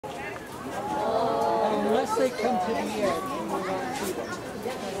once they come to the edge, you will not see them.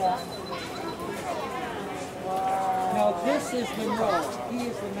 Now this is Monroe. He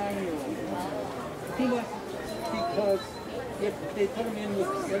is the 9-year-old. He went because if they put him in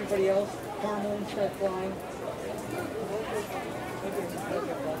with everybody else, hormones start flying.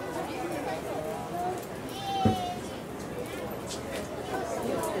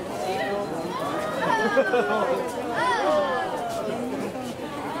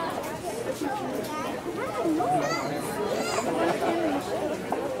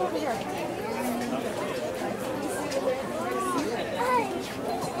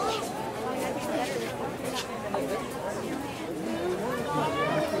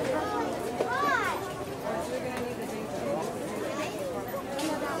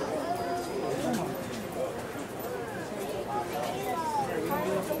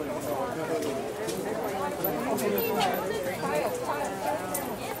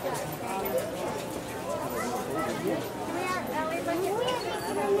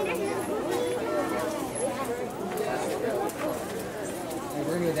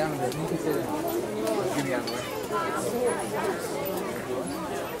 Bring it down a bit. You can sit in. Give me out of the way.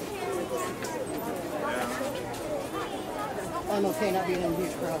 I'm okay not being in a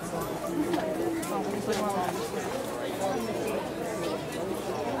huge crowd. So.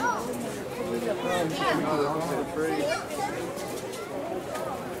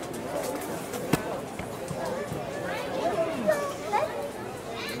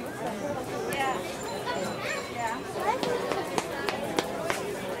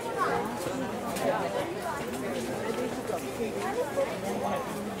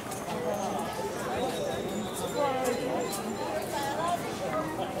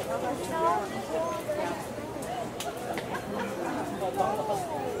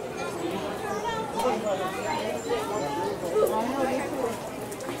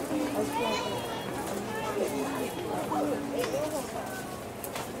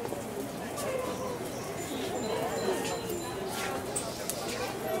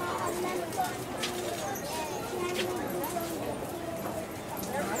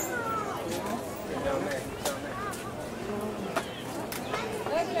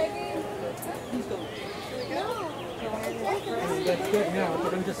 That's good now,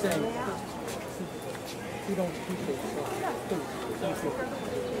 but I'm just saying, you don't appreciate it, so please, thank you.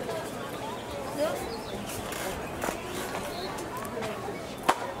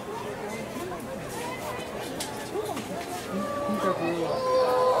 These are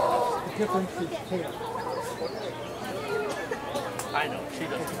the difference is tail. I know, she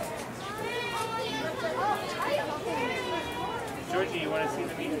doesn't. Georgie, you want to see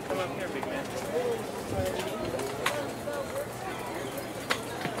the meat? Come up here, big man.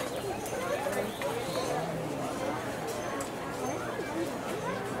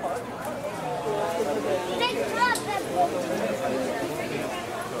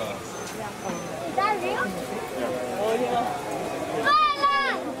 Is that real? Oh, yeah.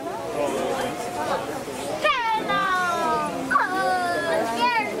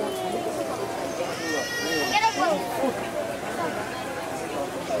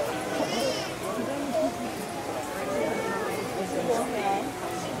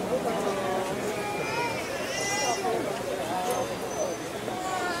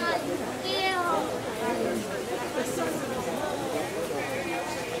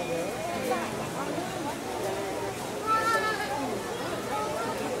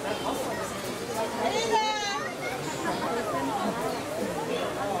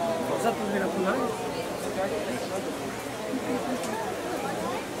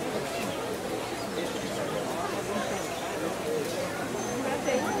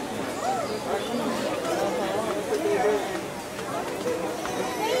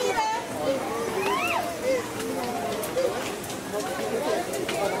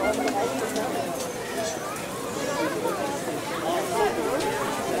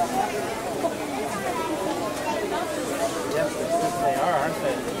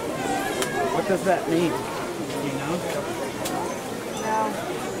 What does that mean? You know? No.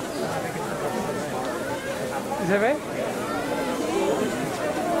 Is that right?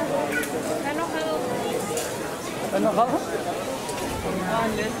 ¿Enojado?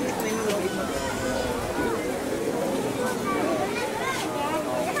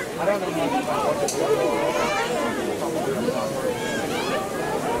 I don't know much about what it's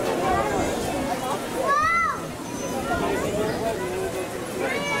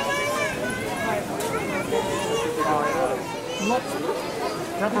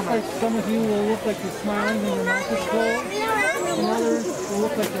Just like some of you will look like you're smiling and your mouth is closed, and others will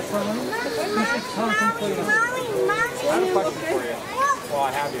look like you're frowning. You should contemplate it. I have a question for you. Well,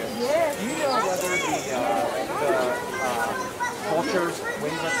 I have you. Yes. Do you know whether the vultures,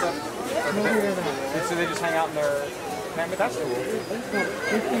 wings and stuff? And so they just hang out in their... Man, but that's cool.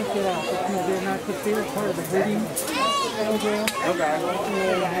 They can't get out. They're not considered part of the breeding program. Okay.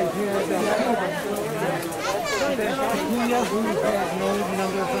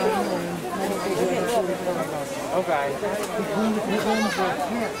 Okay.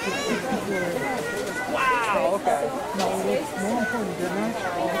 Wow, okay. No, what's more important, they're not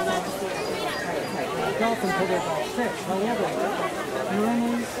adults until they're about 6. However,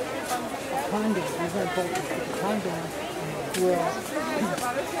 normally, condom is very important. Condom will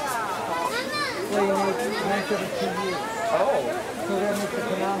lay an egg once every 2 years. Oh. So that makes it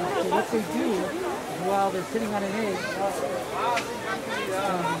phenomenal. So what they do is while they're sitting on an egg,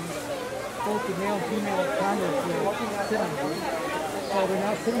 both the male and female condoms will sit on it. So they're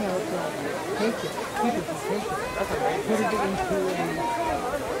not sitting on it, they'll take it, keep it, take it. Put it into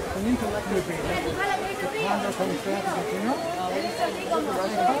an incubator. The condom comes back and says, you know, I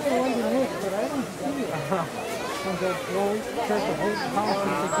thought they wanted an egg, but I don't see it. And they'll start to hold the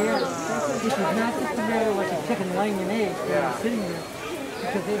policies together. This is not just a matter like a chicken laying an egg, they're sitting there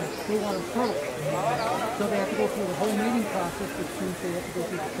because they want to fertile. So they have to go through the whole mating process, which means they have to go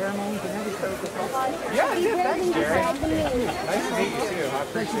through the pheromones and everything. Yeah, thanks, Jerry. Nice to meet you, too. I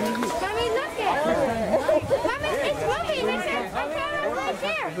appreciate it. Mommy, look it. Mommy, it's moving. There's a camera right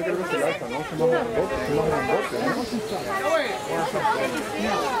there.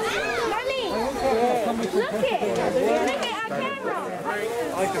 Mommy, look it. Look at our camera.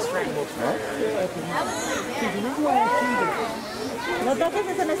 I like the straight looks. Los dos que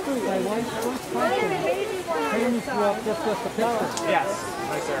son estudios. My wife's first husband, Haynes grew up just west of Pittsburgh. Yes,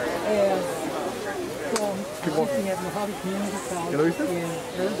 nice area. And so I'm looking at Mojave Community College in Arizona.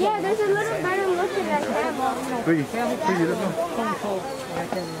 Yeah, there's a little better look at that camera. So-and-so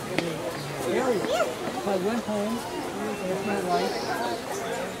back in the area. So I went home with my wife.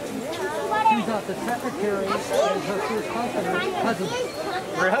 Turns out the secretary and her first husband are cousins.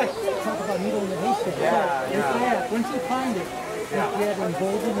 Really? Talk about needle in the haystack. Yeah, It's that. Once you find it, it's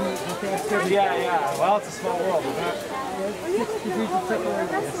emboldened and it's everything. Yeah. Well, it's a small world, isn't it? 6 degrees of separation.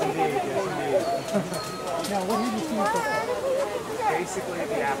 Yes, indeed. Now, what have you seen so far? Basically,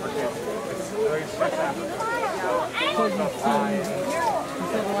 the African. It's very strict African. So you've seen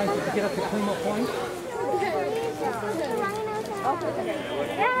several lines to get up to Kamilah Point?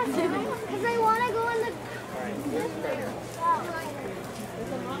 Yeah, because I want to go in the...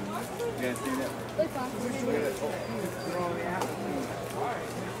 You guys see that?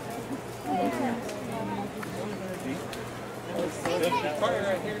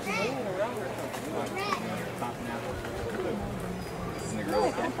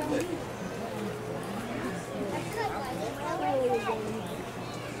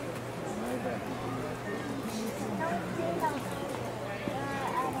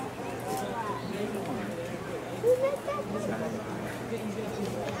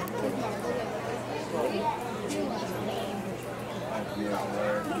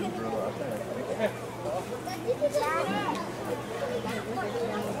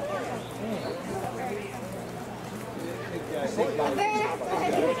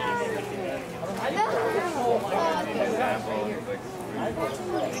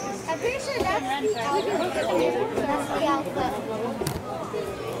 I'm pretty sure that's the outfit. That's the outfit.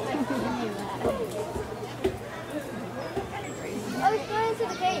 Oh, it's going into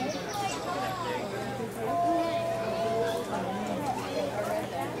the cage.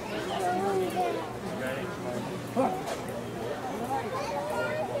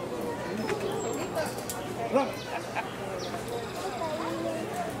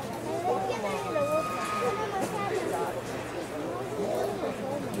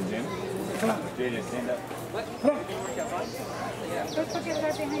 JJ, stand up.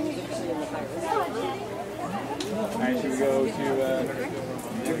 Alright, should we go to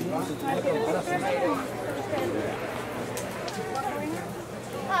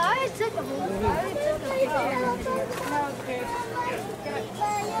I took a move.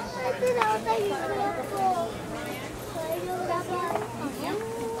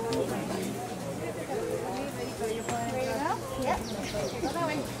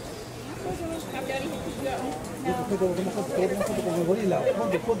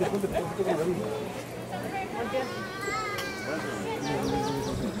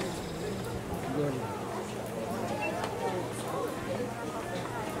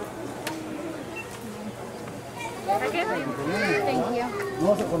 Thank you.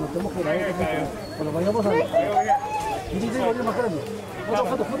 No sé, cuando estemos por ahí, cuando vayamos a...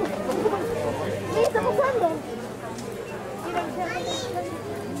 Listo, pasando.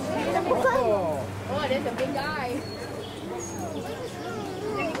 there's a big guy.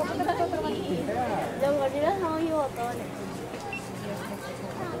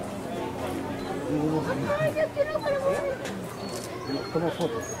 Come on,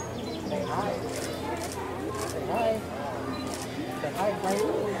 photo. Say hi. Say hi. Say hi, Frank.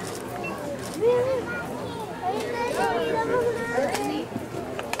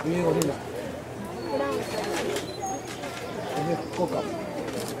 Diego, mira. Kokamo.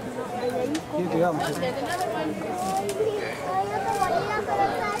 Aquí llegamos.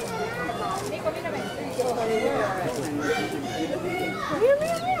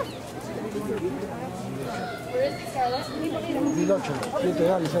 Dilocho,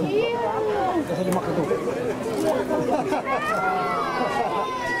 7 años. Ya salió más que tú.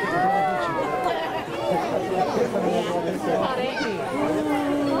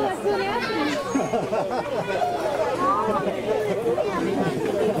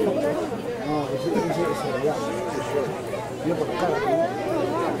 No, ese ya. Yo por la cara.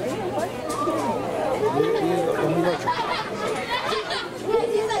 Y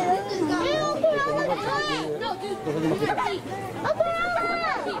 2008.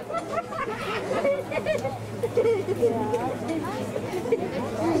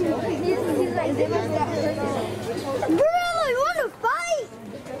 Really want to fight?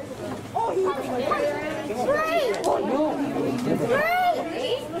 Oh, he's great!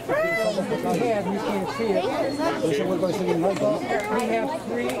 We have, you can't see it. We have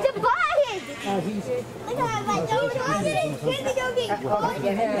 3. He's.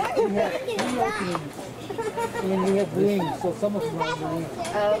 And we have wings, so some of them are wings.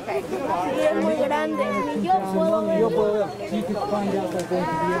 Okay. Yo puedo ver. You can find out they're going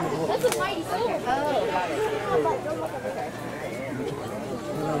to be in the book. That's a mighty sword. Oh, got it.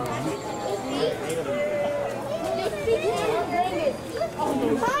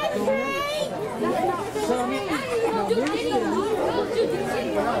 Hi, Trey!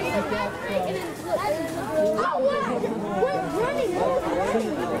 Oh, what? What's running?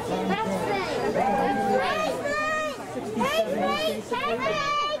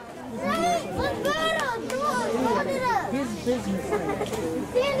 His business,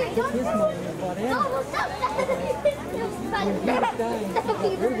 his money, whatever. When he was dying, he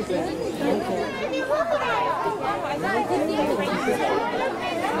got rid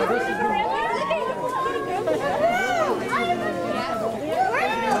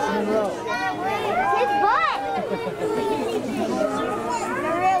of Monroe. His butt!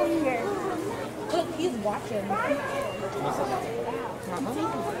 Look, he's watching.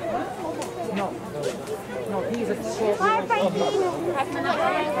 No, he's a short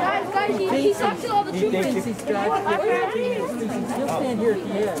He's talking to all the He thinks he's got 15. He'll stand here at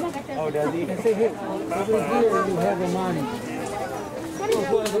the edge. Oh, does he? And say, hey, over here you have a money. You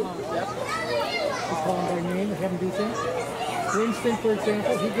call him by name and have him do things. Winston, for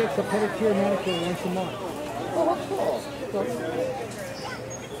example, he gets a pedicure manicure once a month. Oh, cool.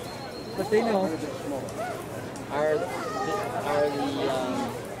 But they know. Are the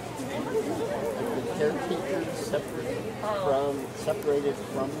caretakers separated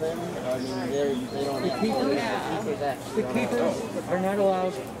from them? I mean, they don't have The keepers are not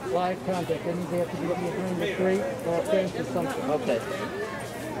allowed live contact. That means they have to be during the crate or a fence or something. Okay.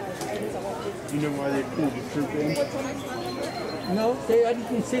 You know why they pulled the troop in? No, I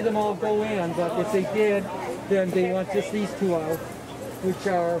didn't see them all go in, but if they did, then they want just these 2 out, which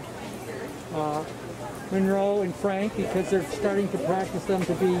are Monroe and Frank, because they're starting to practice them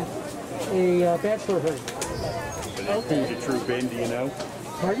to be a bachelor herd. They pulled the troop in, do you know?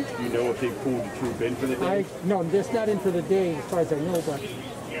 Pardon? Do you know if they pulled the troop in for the day? No, that's not in for the day as far as I know, but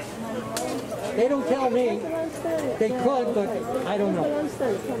they don't tell me. They could, but I don't know.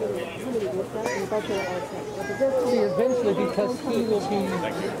 See, eventually, because he will be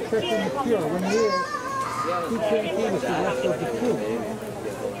freshly mature, when he can't be with the rest of the troop.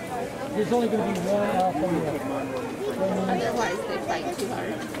 There's only going to be one alpha male. Otherwise, they fight too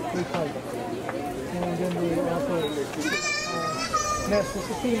hard. They fight. And then the alpha nest with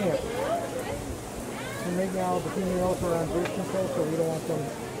the female. And right now, the females are on birth control, so we don't want them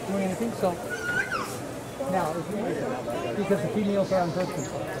doing anything. So now, because the females are on birth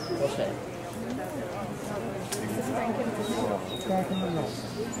control. Okay.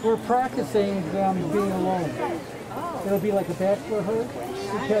 We're practicing them being alone. It'll be like a bachelor herd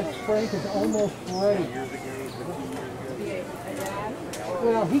because Frank is almost ready.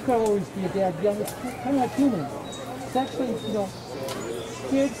 Well, he could always be a dad young. It's kind of like humans. It's actually, you know,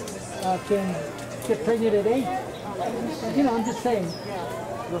 kids can get pregnant at 8. You know, I'm just saying.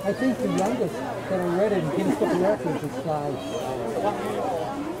 I think the youngest that are ready and Guinness Book of Records is 5.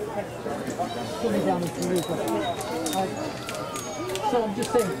 still be down in Peru. So I'm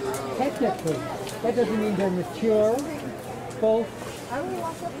just saying, technically, that doesn't mean they're mature. Both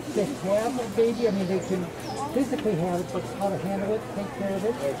to have a baby, I mean, they can physically have it, but how to handle it, take care of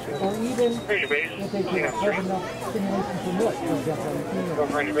it, or even if they can have enough stimulation for milk, for example.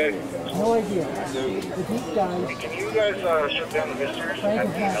 No idea. But these guys, Can you guys shut down the visitors Frank at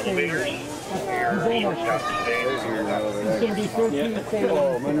is the not saying elevators? he's almost he's going to be 13 say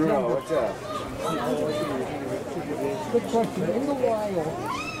Oh, Monroe, what's up? Good question. In the wild,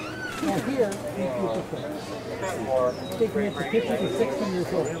 now here, these people taking it to 50 to 60 years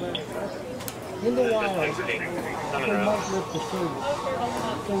old. In the wild, they might live to 30.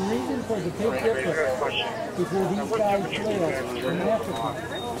 The reason for the big difference is where these guys live in Africa.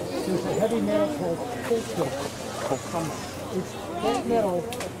 There's a heavy metal called Kokamo. It's that metal,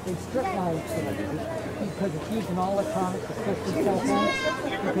 they strip knives because it's used in all electronics, especially cell phones,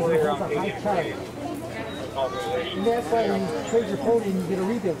 because it has a high charge. And that's why when you trade your phone in, you get a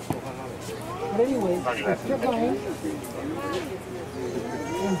rebate. But anyway, they strip knives,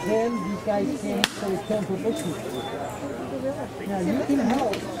 and then these guys can't, so it's time for issues. Now you can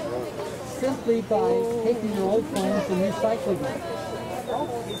help simply by taking your old phones and recycling them.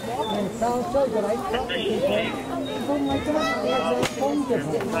 And it sounds silly, but I tell people, oh my God, they have their phones at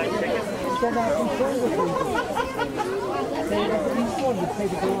home. They're not concerned with anything. They have to be phone, you pay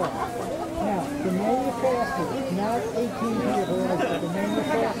the bill off. Now, the manufacturers, not 18 people, but the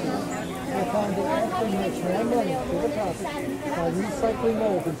manufacturers, have found they actually make more money to the profit by recycling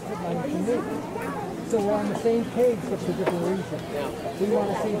old and putting new. So we're on the same page, but for different reasons. We want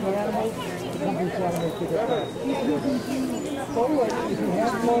to save the animals, the companies want to make bigger profits. So anyway, if you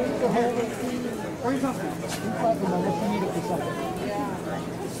have phones to hold, recycle them unless you need it for something.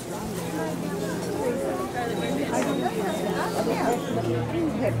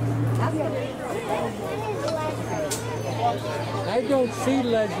 I don't see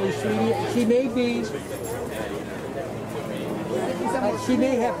Leslie. She may be.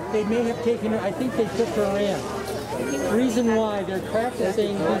 They may have taken her. I think they took her in. Reason why they're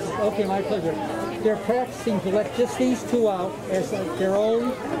practicing. Okay, my pleasure. They're practicing to let just these two out as their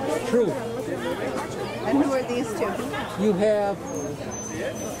own truth. And who are these two? You have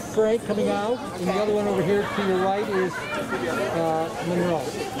Frank coming out, and the other one over here to your right is Monroe.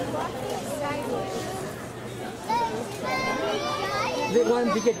 They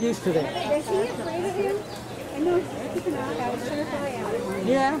wanted to get used to that.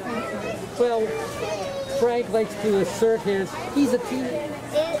 Yeah. Well, Frank likes to assert he's a teenager.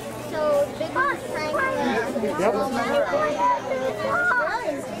 So big Frank. Yep.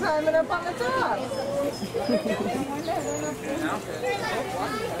 He's climbing up on the top.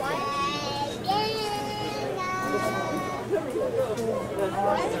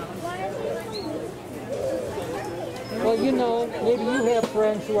 Well, you know, maybe you have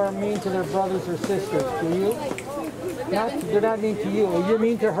friends who are mean to their brothers or sisters, do you? They're not mean to you. Or you're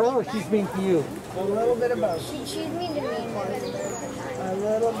mean to her, or she's mean to you? A little bit of both. She's mean to me. A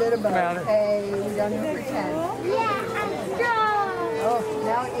little bit of both. Hey, we don't even pretend. Yeah, I'm strong. Oh,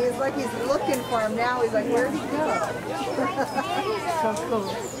 now he's like he's looking for him. Now he's like, where'd he go? So cool.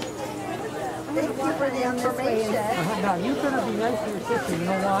 Thank you for the information. Now, you're going to be nice to your sister. You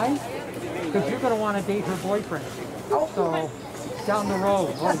know why? Because you're going to want to date her boyfriend. So, down the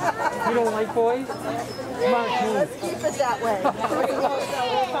road. Oh, you don't like boys? Come on, Let's keep it that way.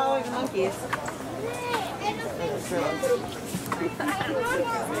 We're following monkeys.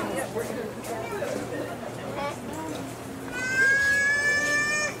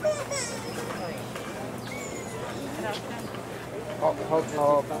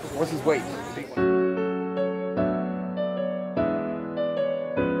 What's his weight?